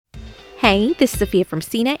Hey, this is Sophia from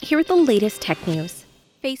CNET here with the latest tech news.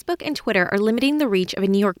 Facebook and Twitter are limiting the reach of a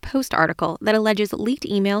New York Post article that alleges leaked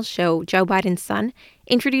emails show Joe Biden's son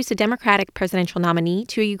introduced a Democratic presidential nominee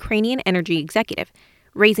to a Ukrainian energy executive,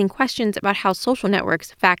 raising questions about how social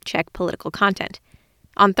networks fact-check political content.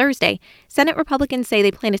 On Thursday, Senate Republicans say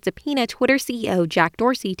they plan to subpoena Twitter CEO Jack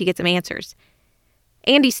Dorsey to get some answers.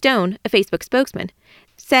 Andy Stone, a Facebook spokesman,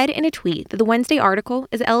 said in a tweet that the Wednesday article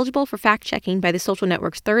is eligible for fact-checking by the social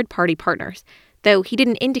network's third-party partners, though he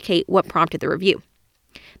didn't indicate what prompted the review.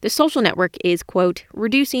 The social network is, quote,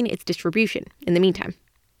 reducing its distribution in the meantime.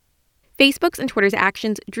 Facebook's and Twitter's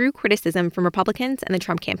actions drew criticism from Republicans and the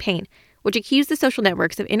Trump campaign, which accused the social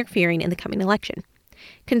networks of interfering in the coming election.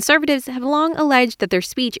 Conservatives have long alleged that their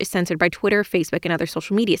speech is censored by Twitter, Facebook, and other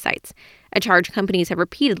social media sites, a charge companies have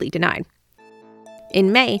repeatedly denied.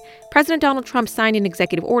 In May, President Donald Trump signed an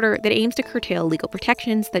executive order that aims to curtail legal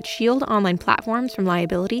protections that shield online platforms from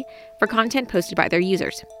liability for content posted by their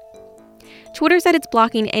users. Twitter said it's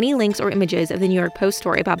blocking any links or images of the New York Post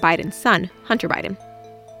story about Biden's son, Hunter Biden.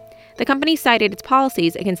 The company cited its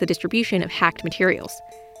policies against the distribution of hacked materials.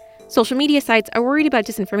 Social media sites are worried about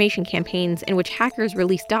disinformation campaigns in which hackers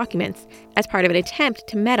release documents as part of an attempt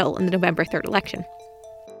to meddle in the November 3rd election.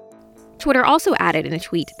 Twitter also added in a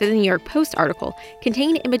tweet that the New York Post article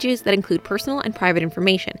contained images that include personal and private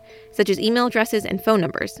information, such as email addresses and phone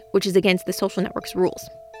numbers, which is against the social network's rules.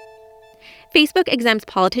 Facebook exempts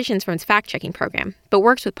politicians from its fact-checking program, but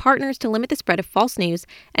works with partners to limit the spread of false news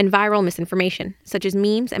and viral misinformation, such as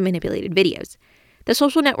memes and manipulated videos. The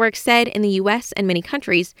social network said in the U.S. and many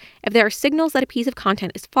countries, if there are signals that a piece of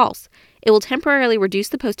content is false, it will temporarily reduce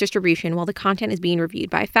the post distribution while the content is being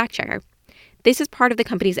reviewed by a fact-checker. This is part of the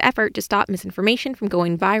company's effort to stop misinformation from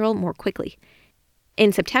going viral more quickly.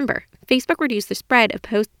 In September, Facebook reduced the spread of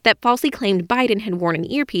posts that falsely claimed Biden had worn an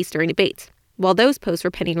earpiece during debates, while those posts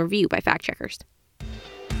were pending review by fact-checkers.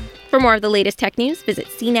 For more of the latest tech news, visit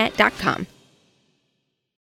cnet.com.